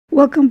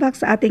Welcome back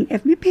sa ating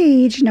FB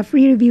page na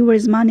free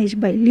reviewers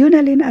managed by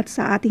Leonalyn at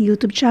sa ating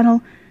YouTube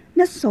channel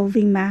na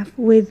Solving Math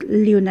with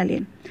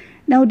Leonalyn.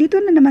 Now, dito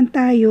na naman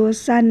tayo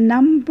sa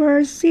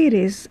number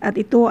series at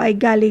ito ay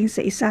galing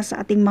sa isa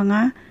sa ating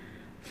mga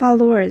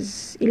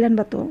followers. Ilan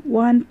ba to?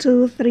 1,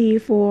 2, 3,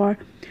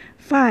 4,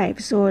 5.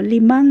 So, 5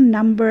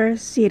 number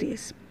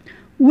series.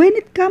 When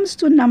it comes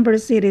to number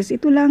series,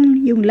 ito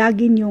lang yung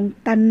lagi niyong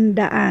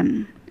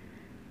tandaan.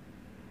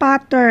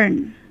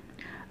 Pattern.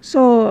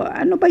 So,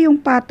 ano ba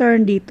yung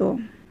pattern dito?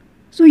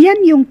 So,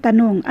 yan yung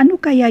tanong. Ano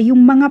kaya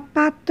yung mga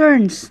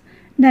patterns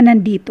na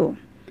nandito?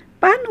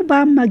 Paano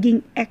ba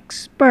maging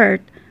expert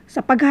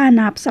sa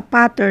paghanap sa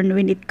pattern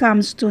when it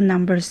comes to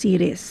number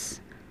series?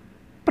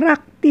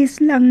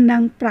 Practice lang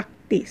ng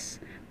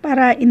practice.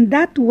 Para in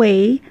that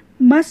way,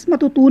 mas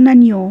matutunan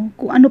nyo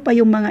kung ano pa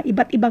yung mga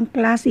iba't ibang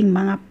klaseng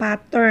mga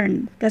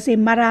pattern. Kasi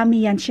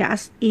marami yan siya,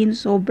 as in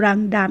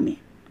sobrang dami.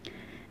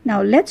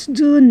 Now, let's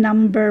do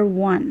number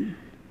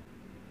 1.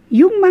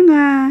 Yung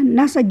mga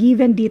nasa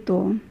given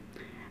dito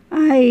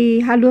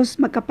ay halos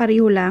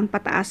magkapareho lang,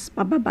 pataas,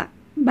 pababa.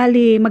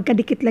 Bali,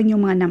 magkadikit lang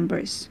yung mga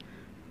numbers.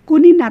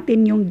 Kunin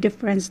natin yung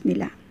difference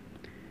nila.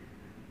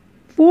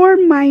 4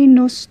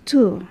 minus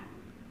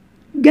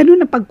 2.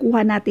 Ganun na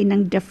pagkuha natin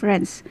ng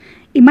difference.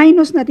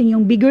 I-minus natin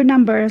yung bigger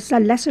number sa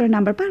lesser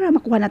number para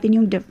makuha natin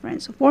yung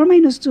difference. So, 4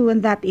 minus 2 and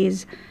that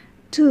is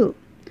 2.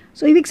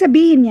 So, ibig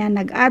sabihin niya,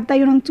 nag-add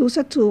tayo ng 2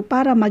 sa 2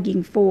 para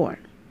maging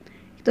 4.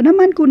 Ito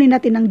naman, kunin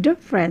natin ang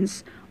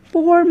difference,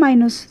 4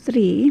 minus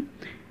 3,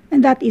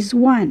 and that is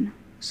 1.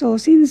 So,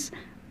 since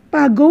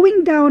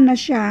going down na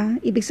siya,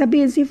 ibig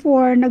sabihin si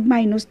 4,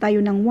 nag-minus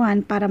tayo ng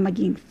 1 para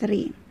maging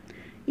 3.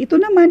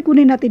 Ito naman,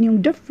 kunin natin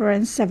yung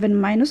difference, 7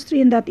 minus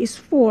 3, and that is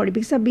 4.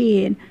 Ibig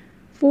sabihin,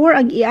 4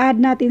 ang i-add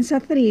natin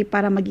sa 3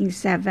 para maging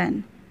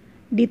 7.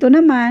 Dito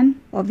naman,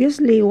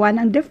 obviously,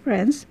 1 ang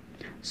difference,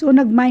 so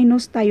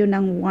nag-minus tayo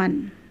ng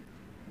 1.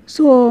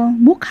 So,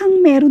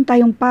 mukhang meron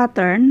tayong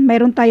pattern,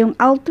 meron tayong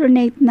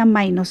alternate na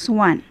minus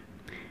 1.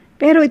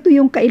 Pero ito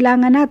yung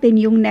kailangan natin,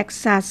 yung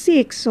next sa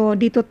 6. So,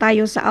 dito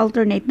tayo sa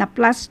alternate na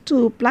plus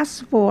 2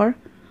 plus 4.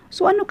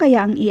 So, ano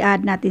kaya ang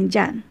i-add natin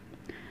dyan?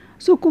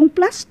 So, kung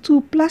plus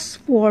 2 plus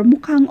 4,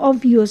 mukhang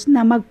obvious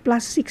na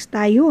mag-plus 6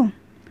 tayo.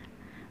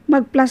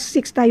 Mag-plus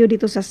 6 tayo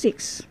dito sa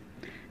 6.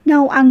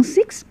 Now, ang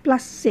 6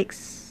 plus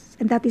 6,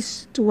 and that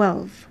is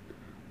 12.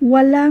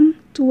 Walang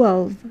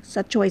 12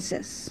 sa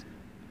choices.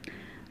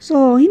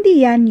 So,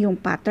 hindi yan yung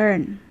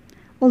pattern.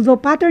 Although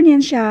pattern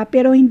yan siya,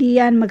 pero hindi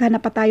yan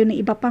maghanap pa tayo ng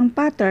iba pang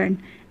pattern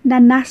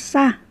na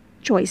nasa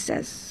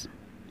choices.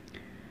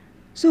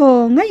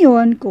 So,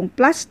 ngayon, kung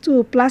plus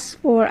 2 plus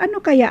 4,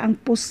 ano kaya ang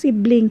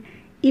posibleng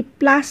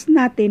i-plus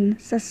natin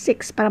sa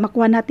 6 para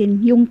makuha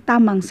natin yung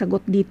tamang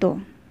sagot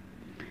dito?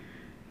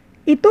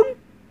 Itong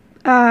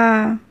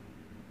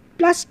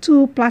plus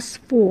 2 plus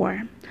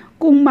 4,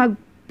 kung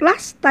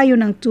mag-plus tayo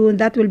ng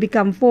 2, that will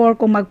become 4.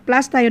 Kung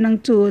mag-plus tayo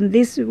ng 2,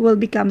 this will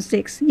become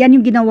 6. Yan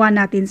yung ginawa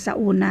natin sa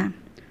una.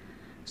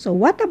 So,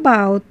 what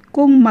about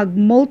kung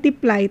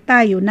mag-multiply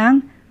tayo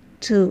ng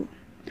 2?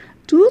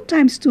 2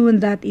 times 2,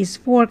 and that is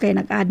 4.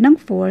 Kaya nag-add ng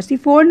 4.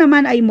 Si 4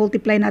 naman ay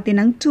multiply natin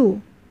ng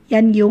 2.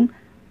 Yan yung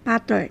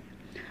pattern.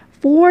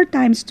 4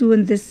 times 2,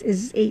 and this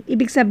is 8.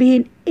 Ibig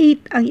sabihin,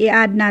 8 ang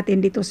i-add natin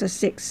dito sa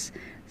 6.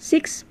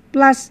 6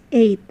 plus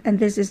 8,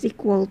 and this is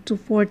equal to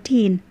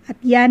 14. At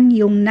yan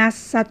yung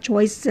nasa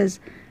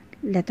choices,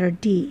 letter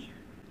D.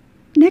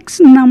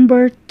 Next,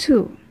 number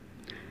 2.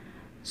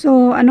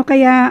 So, ano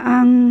kaya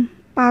ang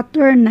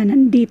pattern na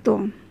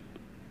nandito?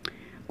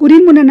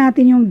 Kunin muna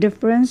natin yung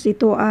difference.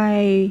 Ito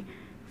ay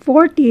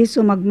 40, so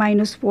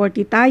mag-minus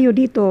 40 tayo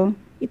dito.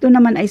 Ito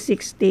naman ay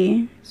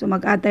 60, so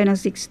mag-add tayo ng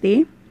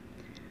 60.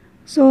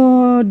 So,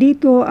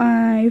 dito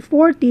ay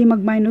 40,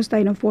 mag-minus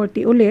tayo ng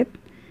 40 ulit.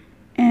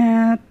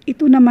 At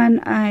ito naman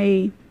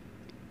ay,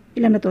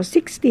 ilan na to?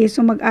 60.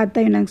 So, mag-add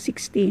tayo ng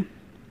 60.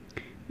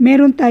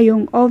 Meron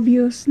tayong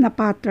obvious na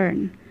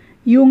pattern.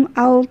 Yung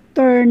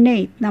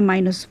alternate na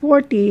minus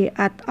 40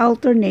 at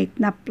alternate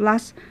na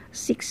plus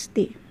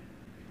 60.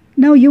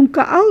 Now, yung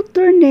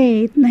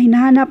ka-alternate na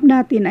hinahanap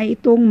natin ay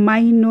itong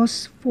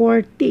minus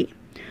 40.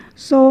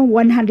 So,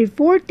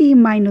 140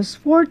 minus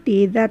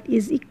 40, that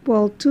is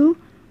equal to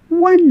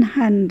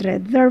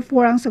 100.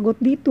 Therefore, ang sagot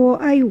dito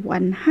ay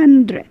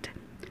 100.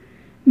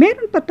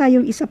 Meron pa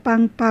tayong isa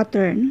pang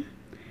pattern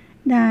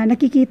na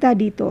nakikita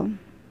dito.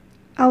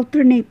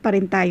 Alternate pa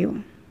rin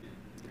tayo.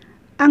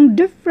 Ang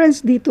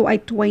difference dito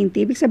ay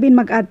 20. Ibig sabihin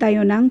mag-add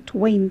tayo ng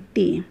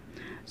 20.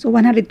 So,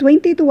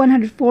 120 to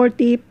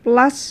 140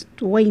 plus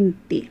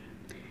 20.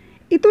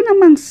 Ito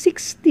namang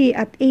 60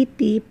 at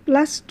 80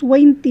 plus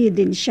 20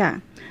 din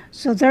siya.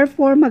 So,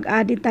 therefore,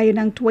 mag-add din tayo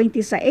ng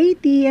 20 sa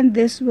 80 and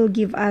this will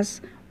give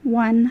us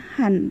 100.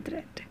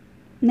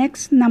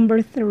 Next,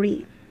 number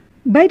 3.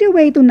 By the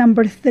way, ito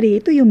number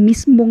 3, ito yung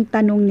mismong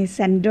tanong ni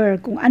sender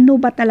kung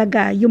ano ba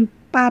talaga yung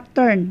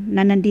pattern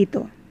na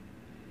nandito.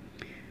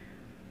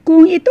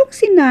 Kung itong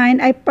si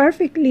 9 ay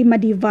perfectly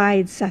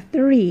ma-divide sa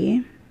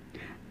 3,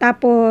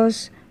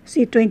 tapos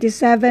si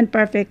 27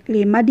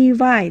 perfectly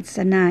ma-divide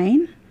sa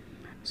 9,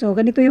 So,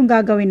 ganito yung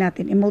gagawin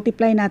natin.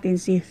 I-multiply natin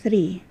si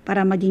 3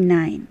 para maging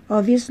 9.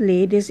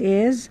 Obviously, this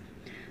is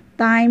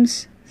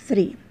times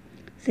 3.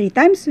 3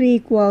 times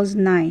 3 equals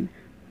 9.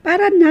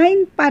 Para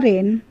 9 pa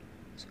rin,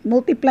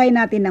 multiply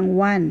natin ng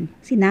 1,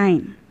 si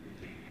 9.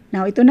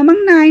 Now, ito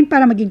namang 9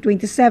 para maging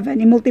 27,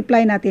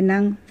 i-multiply natin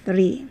ng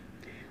 3.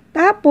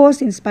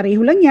 Tapos, since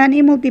pareho lang yan,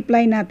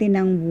 i-multiply natin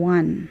ng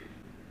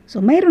 1. So,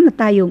 mayroon na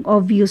tayong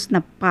obvious na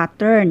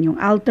pattern, yung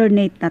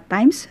alternate na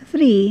times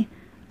 3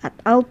 at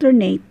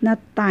alternate na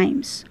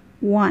times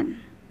 1.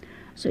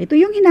 So, ito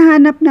yung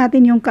hinahanap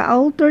natin yung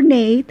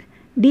ka-alternate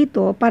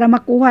dito para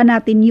makuha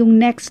natin yung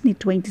next ni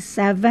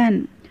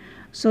 27.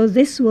 So,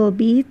 this will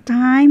be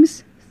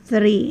times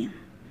 3.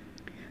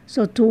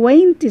 So,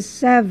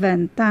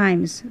 27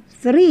 times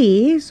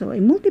 3. So,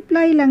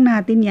 i-multiply lang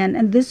natin yan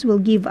and this will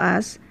give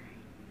us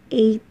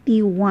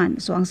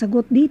 81. So, ang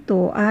sagot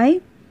dito ay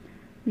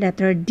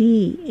letter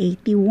D,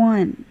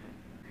 81.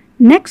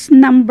 Next,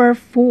 number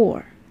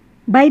 4.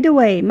 By the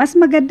way, mas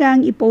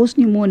magandang i-post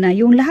nyo muna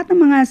yung lahat ng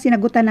mga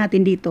sinagutan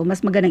natin dito.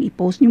 Mas magandang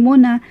i-post nyo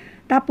muna,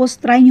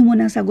 tapos try nyo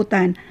muna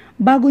sagutan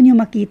bago nyo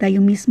makita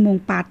yung mismong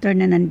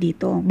pattern na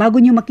nandito. Bago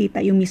nyo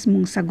makita yung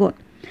mismong sagot.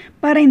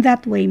 Para in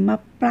that way,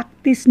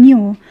 ma-practice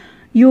nyo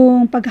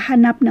yung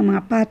paghahanap ng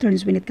mga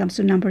patterns when it comes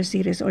to number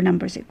series or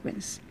number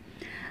sequence.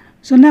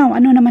 So now,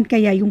 ano naman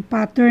kaya yung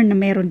pattern na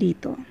meron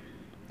dito?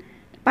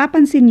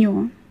 Papansin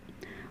nyo,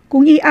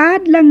 kung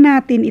i-add lang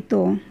natin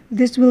ito,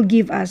 this will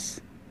give us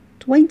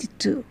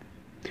 22.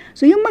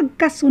 So, yung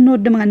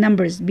magkasunod ng mga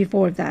numbers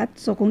before that,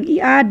 so kung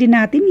i-add din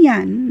natin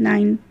yan,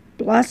 9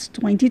 plus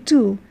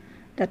 22,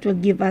 that will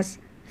give us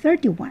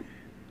 31.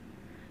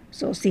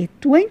 So, si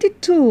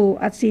 22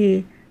 at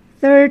si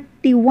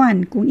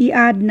 31, kung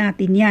i-add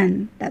natin yan,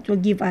 that will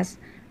give us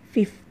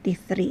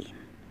 53.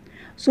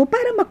 So,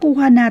 para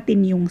makuha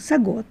natin yung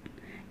sagot,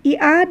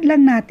 i-add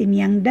lang natin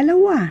yung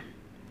dalawa.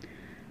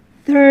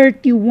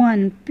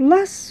 31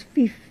 plus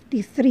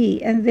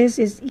 53, and this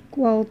is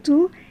equal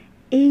to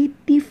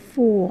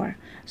 84.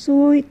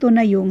 So, ito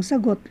na yung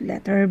sagot,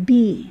 letter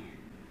B.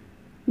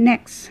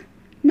 Next,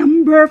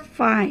 number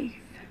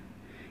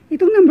 5.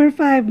 Itong number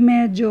 5,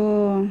 medyo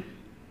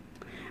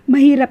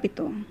mahirap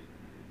ito.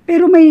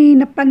 Pero may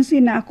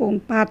napansin na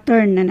akong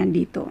pattern na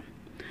nandito.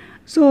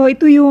 So,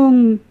 ito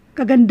yung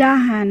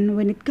kagandahan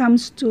when it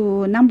comes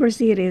to number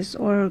series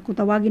or kung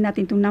tawagin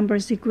natin itong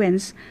number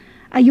sequence,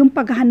 ay yung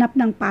paghahanap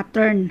ng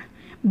pattern.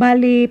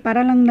 Bali,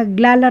 para lang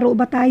naglalaro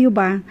ba tayo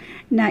ba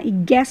na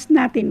i-guess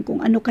natin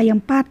kung ano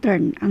kayang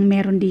pattern ang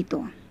meron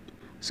dito.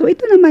 So,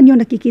 ito naman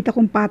yung nakikita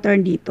kong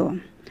pattern dito.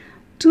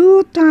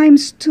 2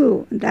 times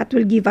 2, that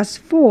will give us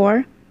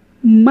 4,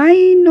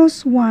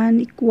 minus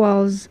 1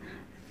 equals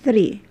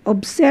 3.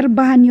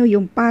 Obserbahan nyo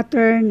yung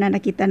pattern na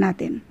nakita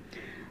natin.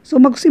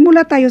 So,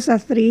 magsimula tayo sa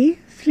 3.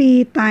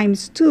 3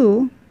 times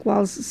 2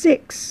 equals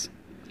 6.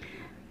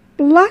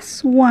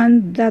 Plus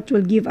 1, that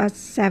will give us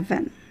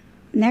 7.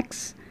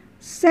 Next,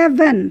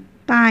 7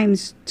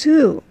 times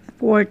 2,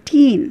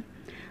 14.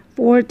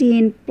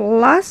 14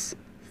 plus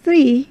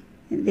 3,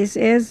 and this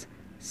is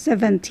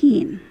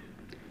 17.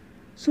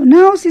 So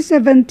now si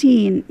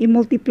 17,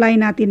 i-multiply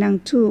natin ng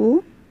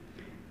 2.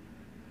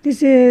 This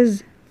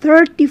is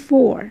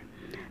 34.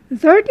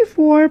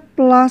 34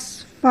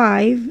 plus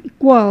 5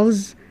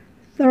 equals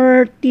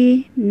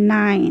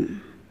 39.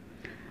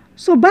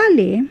 So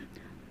bali,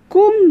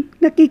 kung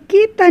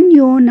nakikita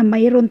nyo na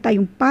mayroon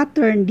tayong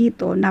pattern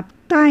dito na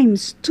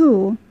times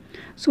 2,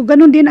 so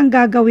ganun din ang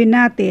gagawin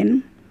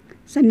natin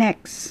sa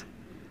next.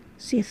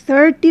 Si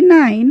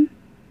 39,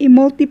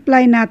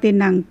 i-multiply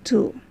natin ng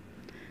 2.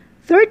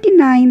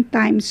 39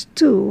 times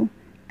 2,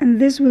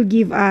 and this will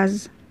give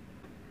us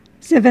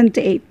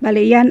 78.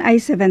 Bale, yan ay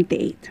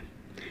 78.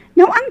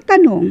 Now, ang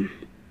tanong,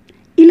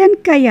 ilan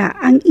kaya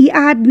ang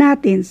i-add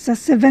natin sa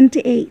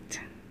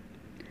 78?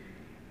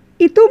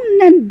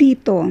 Itong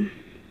nandito,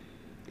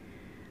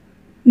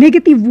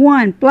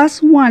 -1 plus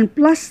 1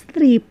 plus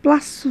 3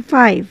 plus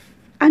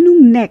 5.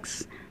 Anong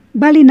next?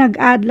 Bali,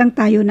 nag-add lang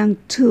tayo ng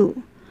 2.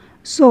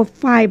 So,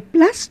 5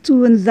 plus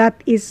 2, and that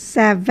is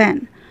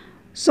 7.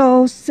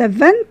 So,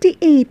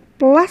 78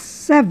 plus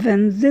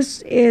 7,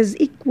 this is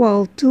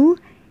equal to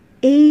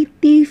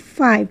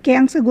 85.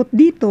 Kaya ang sagot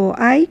dito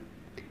ay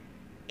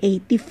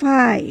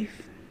 85.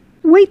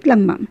 Wait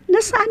lang, ma'am.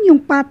 Nasaan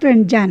yung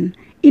pattern dyan?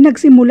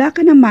 Inagsimula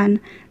ka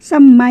naman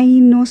sa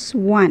minus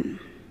 1.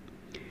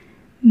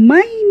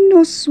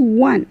 Minus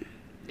 1.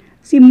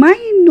 Si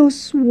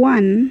minus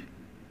 1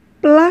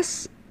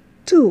 plus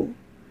 2.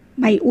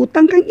 May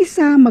utang kang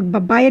isa,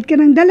 magbabayad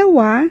ka ng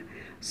dalawa,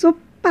 so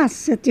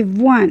positive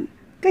 1.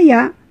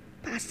 Kaya,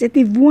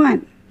 positive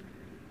 1.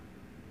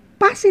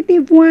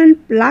 Positive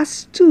 1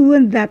 plus 2,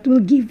 and that will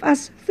give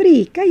us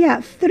 3. Kaya,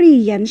 3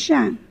 yan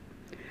siya.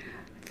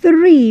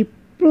 3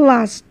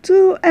 plus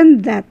 2,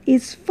 and that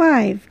is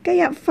 5.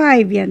 Kaya,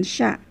 5 yan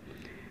siya.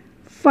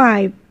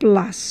 5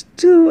 plus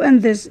 2,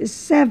 and this is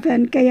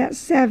 7, kaya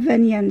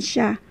 7 yan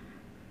siya,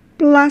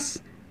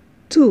 plus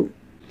 2.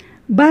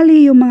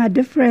 Bali, yung mga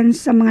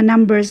difference sa mga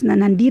numbers na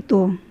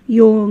nandito,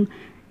 yung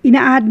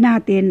ina-add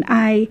natin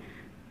ay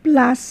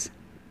plus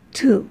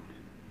 2.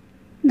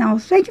 Now,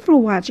 thank you for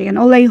watching and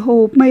all I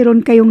hope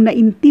mayroon kayong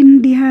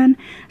naintindihan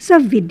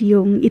sa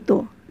videong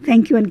ito.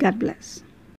 Thank you and God bless.